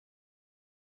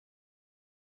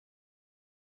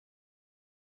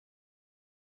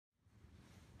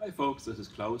Hi folks, this is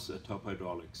Klaus at Top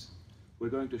Hydraulics. We're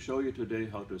going to show you today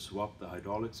how to swap the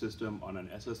hydraulic system on an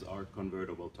SSR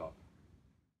convertible top.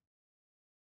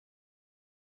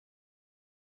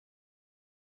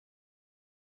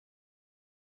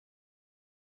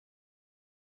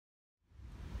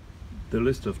 The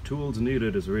list of tools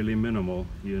needed is really minimal.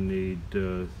 You need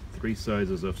 3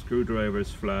 sizes of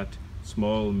screwdrivers, flat,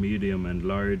 small, medium and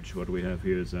large. What we have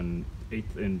here is an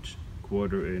 1/8 inch,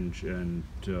 1/4 inch and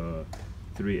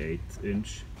 3/8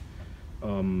 inch.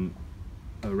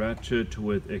 A ratchet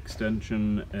with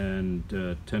extension and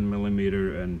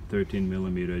 10mm and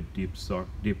 13mm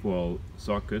deep wall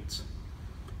sockets,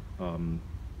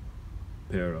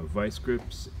 pair of vice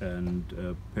grips and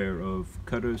a pair of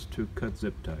cutters to cut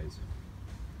zip ties.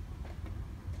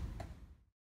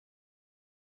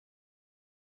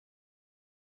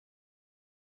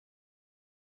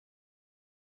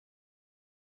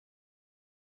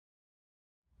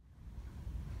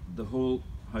 The whole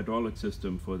hydraulic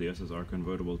system for the SSR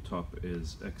convertible top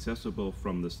is accessible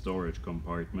from the storage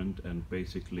compartment and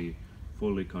basically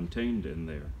fully contained in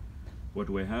there. What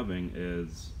we're having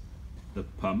is the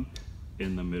pump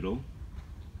in the middle,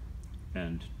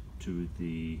 and to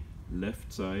the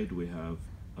left side we have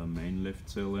a main lift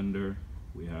cylinder,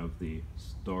 we have the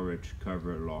storage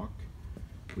cover lock,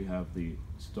 we have the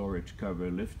storage cover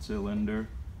lift cylinder,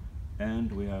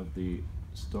 and we have the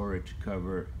storage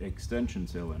cover extension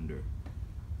cylinder.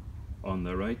 On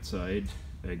the right side,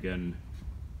 again,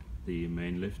 the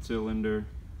main lift cylinder,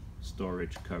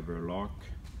 storage cover lock,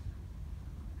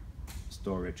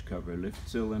 storage cover lift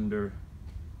cylinder,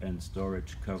 and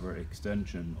storage cover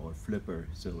extension or flipper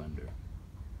cylinder.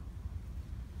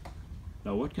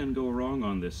 Now what can go wrong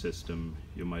on this system,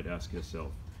 you might ask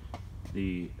yourself.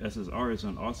 The SSR is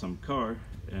an awesome car,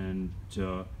 and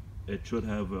it should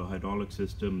have a hydraulic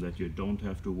system that you don't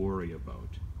have to worry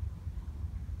about.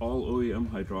 All OEM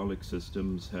hydraulic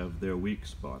systems have their weak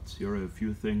spots. Here are a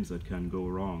few things that can go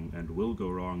wrong and will go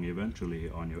wrong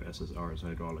eventually on your SSR's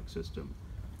hydraulic system.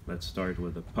 Let's start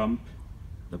with the pump.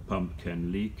 The pump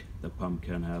can leak, the pump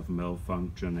can have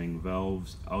malfunctioning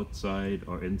valves outside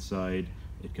or inside,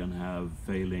 it can have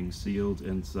failing seals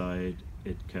inside,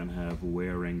 it can have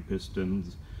wearing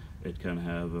pistons, it can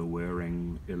have a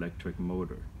wearing electric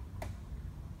motor.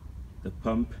 The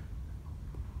pump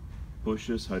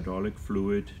pushes hydraulic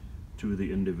fluid to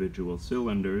the individual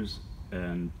cylinders,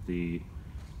 and the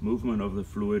movement of the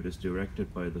fluid is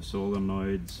directed by the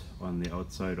solenoids on the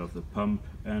outside of the pump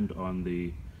and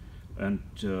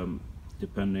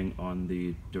depending on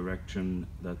the direction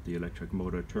that the electric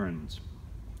motor turns.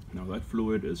 Now that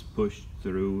fluid is pushed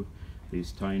through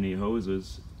these tiny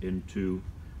hoses into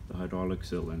the hydraulic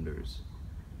cylinders.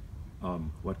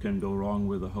 What can go wrong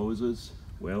with the hoses?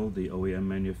 Well, the OEM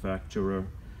manufacturer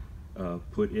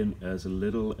put in as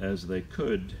little as they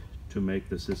could to make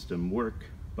the system work,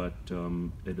 but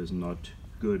it is not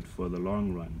good for the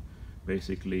long run.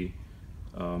 Basically,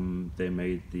 they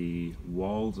made the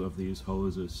walls of these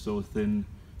hoses so thin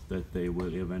that they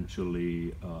will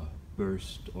eventually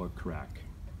burst or crack.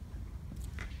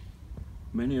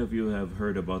 Many of you have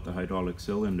heard about the hydraulic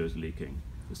cylinders leaking.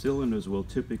 The cylinders will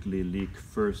typically leak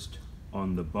first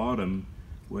on the bottom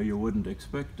where you wouldn't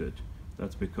expect it.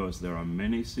 That's because there are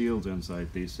many seals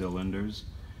inside these cylinders,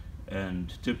 and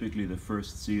typically the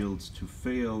first seals to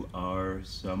fail are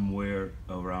somewhere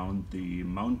around the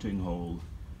mounting hole,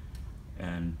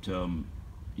 and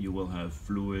you will have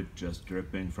fluid just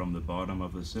dripping from the bottom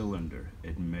of the cylinder.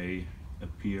 It may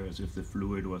appear as if the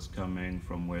fluid was coming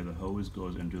from where the hose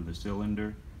goes into the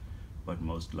cylinder, but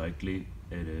most likely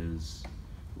it is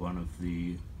one of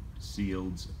the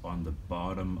seals on the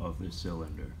bottom of the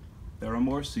cylinder. There are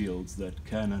more seals that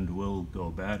can and will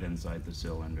go bad inside the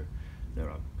cylinder.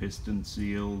 There are piston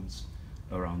seals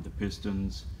around the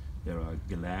pistons, there are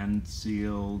gland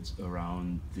seals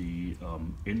around the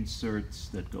inserts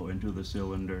that go into the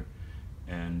cylinder,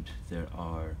 and there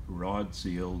are rod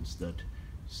seals that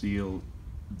seal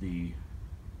the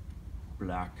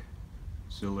black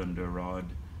cylinder rod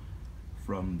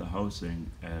from the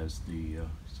housing as the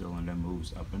cylinder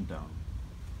moves up and down.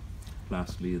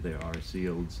 Lastly, there are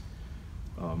seals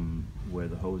where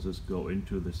the hoses go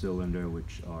into the cylinder,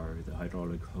 which are the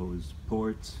hydraulic hose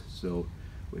ports, so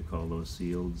we call those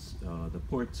seals the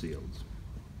port seals.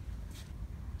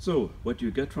 So what you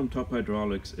get from Top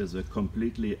Hydraulics is a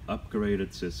completely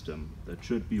upgraded system that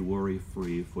should be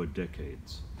worry-free for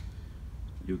decades.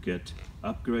 You get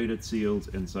upgraded seals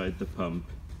inside the pump,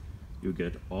 you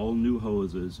get all new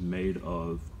hoses made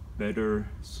of better,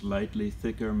 slightly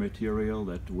thicker material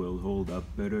that will hold up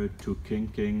better to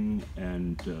kinking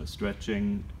and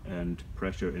stretching and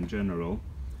pressure in general.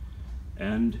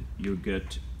 and you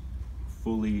get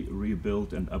fully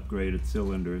rebuilt and upgraded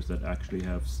cylinders that actually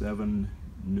have 7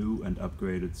 new and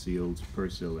upgraded seals per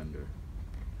cylinder.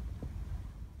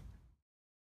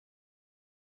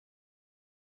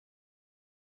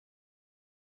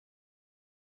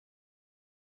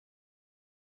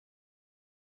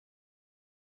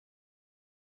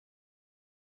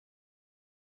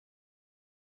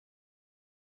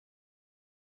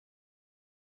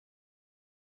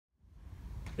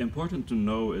 Important to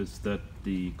know is that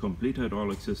the complete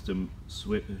hydraulic system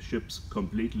ships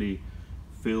completely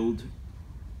filled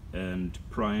and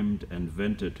primed and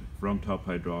vented from Top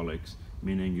Hydraulics,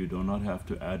 meaning you do not have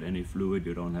to add any fluid,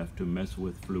 you don't have to mess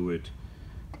with fluid.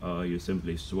 You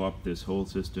simply swap this whole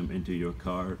system into your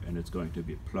car and it's going to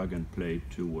be plug and play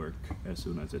to work as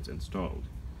soon as it's installed.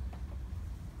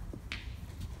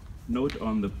 Note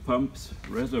on the pump's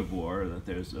reservoir that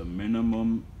there's a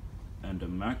minimum and a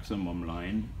maximum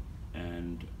line,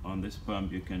 and on this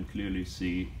pump you can clearly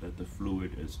see that the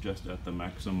fluid is just at the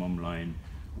maximum line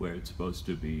where it's supposed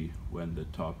to be when the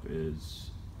top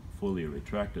is fully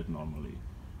retracted normally.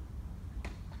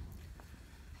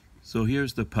 So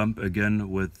here's the pump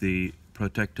again with the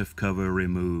protective cover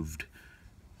removed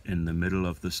in the middle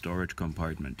of the storage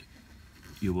compartment.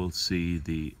 You will see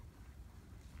the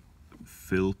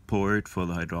fill port for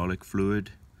the hydraulic fluid,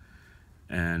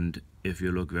 and if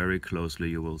you look very closely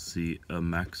you will see a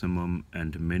maximum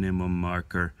and minimum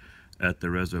marker at the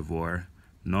reservoir.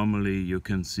 Normally you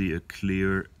can see a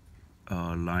clear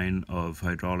line of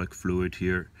hydraulic fluid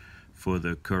here for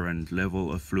the current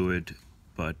level of fluid,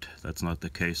 but that's not the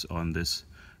case on this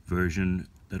version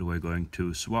that we're going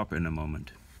to swap in a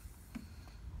moment.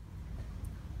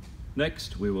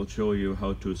 Next we will show you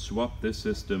how to swap this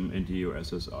system into your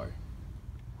SSR.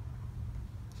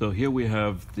 So here we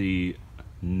have the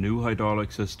new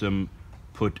hydraulic system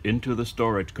put into the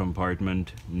storage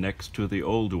compartment next to the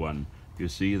old one. You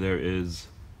see there is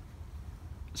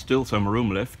still some room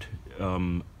left.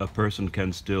 A person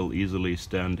can still easily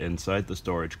stand inside the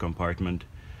storage compartment,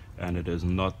 and it is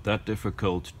not that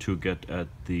difficult to get at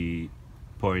the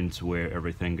points where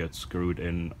everything gets screwed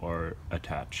in or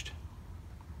attached.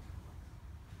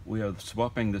 We are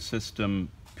swapping the system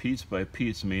piece by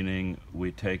piece, meaning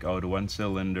we take out one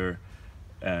cylinder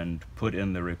and put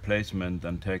in the replacement,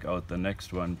 then take out the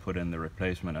next one, put in the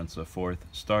replacement, and so forth,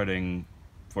 starting,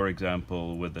 for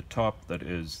example, with the top, that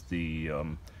is the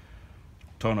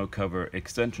tonneau cover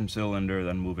extension cylinder,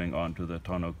 then moving on to the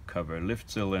tonneau cover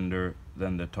lift cylinder,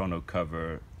 then the tonneau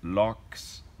cover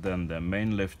locks, then the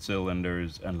main lift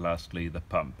cylinders, and lastly the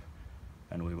pump.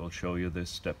 And we will show you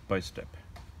this step by step.